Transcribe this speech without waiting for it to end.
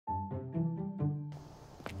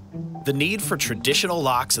The need for traditional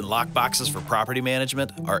locks and lockboxes for property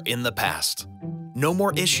management are in the past. No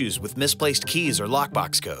more issues with misplaced keys or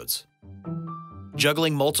lockbox codes.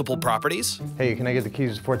 Juggling multiple properties? Hey, can I get the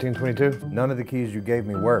keys to 1422? None of the keys you gave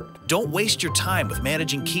me worked. Don't waste your time with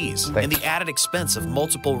managing keys and the added expense of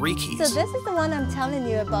multiple rekeys. So this is the one I'm telling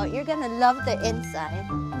you about. You're gonna love the inside.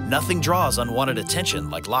 Nothing draws unwanted attention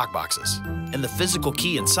like lockboxes, and the physical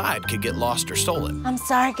key inside could get lost or stolen. I'm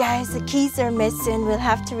sorry guys, the keys are missing. We'll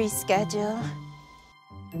have to reschedule.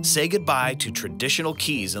 Say goodbye to traditional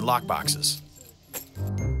keys and lockboxes.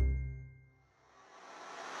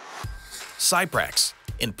 Cyprexx,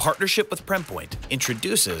 in partnership with Prempoint,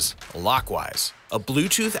 introduces Lockwise, a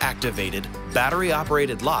Bluetooth-activated,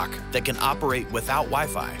 battery-operated lock that can operate without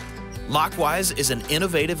Wi-Fi. Lockwise is an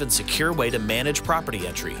innovative and secure way to manage property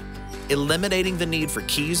entry, eliminating the need for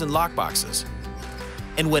keys and lockboxes.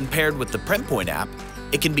 And when paired with the Prempoint app,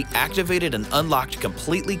 it can be activated and unlocked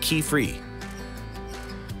completely key-free.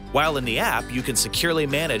 While in the app, you can securely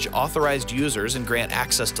manage authorized users and grant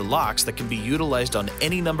access to locks that can be utilized on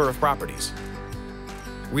any number of properties.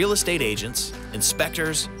 Real estate agents,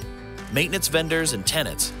 inspectors, maintenance vendors, and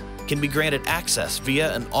tenants can be granted access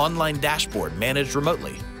via an online dashboard managed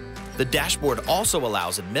remotely. The dashboard also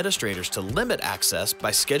allows administrators to limit access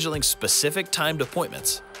by scheduling specific timed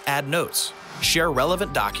appointments, add notes, share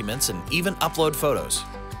relevant documents, and even upload photos.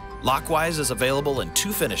 Lockwise is available in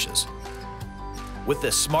 2 finishes. With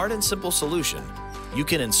this smart and simple solution, you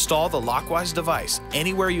can install the Lockwise device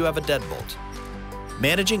anywhere you have a deadbolt.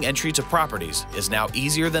 Managing entry to properties is now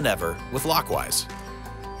easier than ever with Lockwise.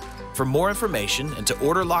 For more information and to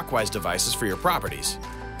order Lockwise devices for your properties,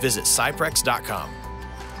 visit cyprexx.com.